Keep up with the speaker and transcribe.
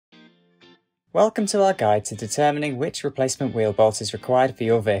Welcome to our guide to determining which replacement wheel bolt is required for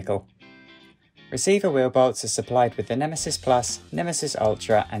your vehicle. Receiver wheel bolts are supplied with the Nemesis Plus, Nemesis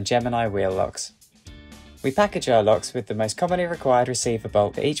Ultra and Gemini wheel locks. We package our locks with the most commonly required receiver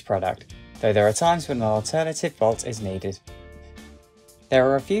bolt for each product, though there are times when an alternative bolt is needed. There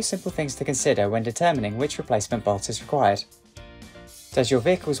are a few simple things to consider when determining which replacement bolt is required. Does your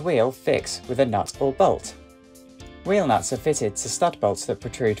vehicle's wheel fix with a nut or bolt? Wheel nuts are fitted to stud bolts that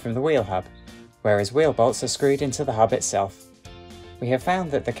protrude from the wheel hub, whereas wheel bolts are screwed into the hub itself. We have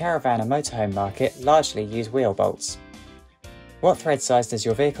found that the caravan and motorhome market largely use wheel bolts. What thread size does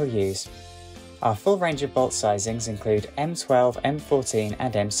your vehicle use? Our full range of bolt sizings include M12, M14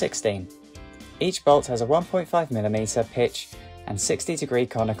 and M16. Each bolt has a 1.5mm pitch and 60-degree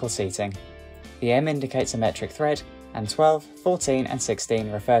conical seating. The M indicates a metric thread, and 12, 14 and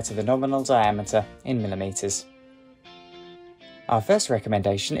 16 refer to the nominal diameter in millimetres. Our first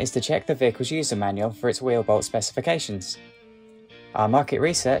recommendation is to check the vehicle's user manual for its wheel bolt specifications. Our market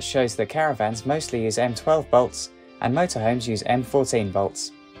research shows that caravans mostly use M12 bolts and motorhomes use M14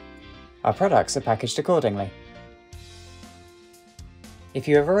 bolts. Our products are packaged accordingly. If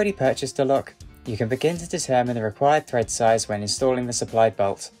you have already purchased a lock, you can begin to determine the required thread size when installing the supplied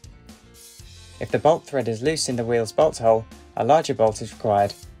bolt. If the bolt thread is loose in the wheel's bolt hole, a larger bolt is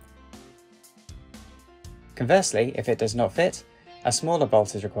required. Conversely, if it does not fit, a smaller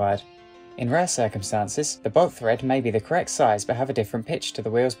bolt is required. In rare circumstances, the bolt thread may be the correct size but have a different pitch to the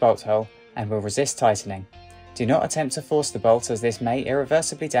wheel's bolt hole and will resist tightening. Do not attempt to force the bolt, as this may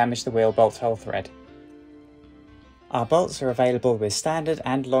irreversibly damage the wheel bolt hole thread. Our bolts are available with standard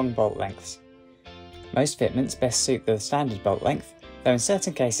and long bolt lengths. Most fitments best suit the standard bolt length, though in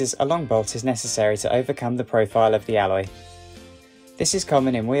certain cases a long bolt is necessary to overcome the profile of the alloy. This is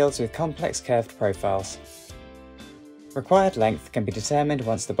common in wheels with complex curved profiles. Required length can be determined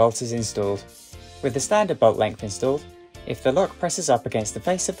once the bolt is installed. With the standard bolt length installed, if the lock presses up against the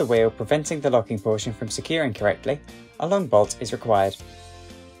face of the wheel preventing the locking portion from securing correctly, a long bolt is required.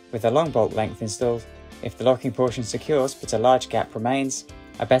 With a long bolt length installed, if the locking portion secures but a large gap remains,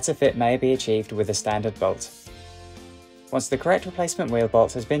 a better fit may be achieved with a standard bolt. Once the correct replacement wheel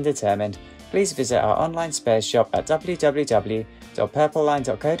bolt has been determined, please visit our online spares shop at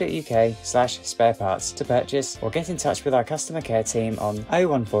www.purpleline.co.uk/spareparts to purchase, or get in touch with our customer care team on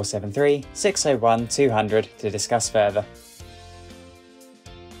 01473 601 200 to discuss further.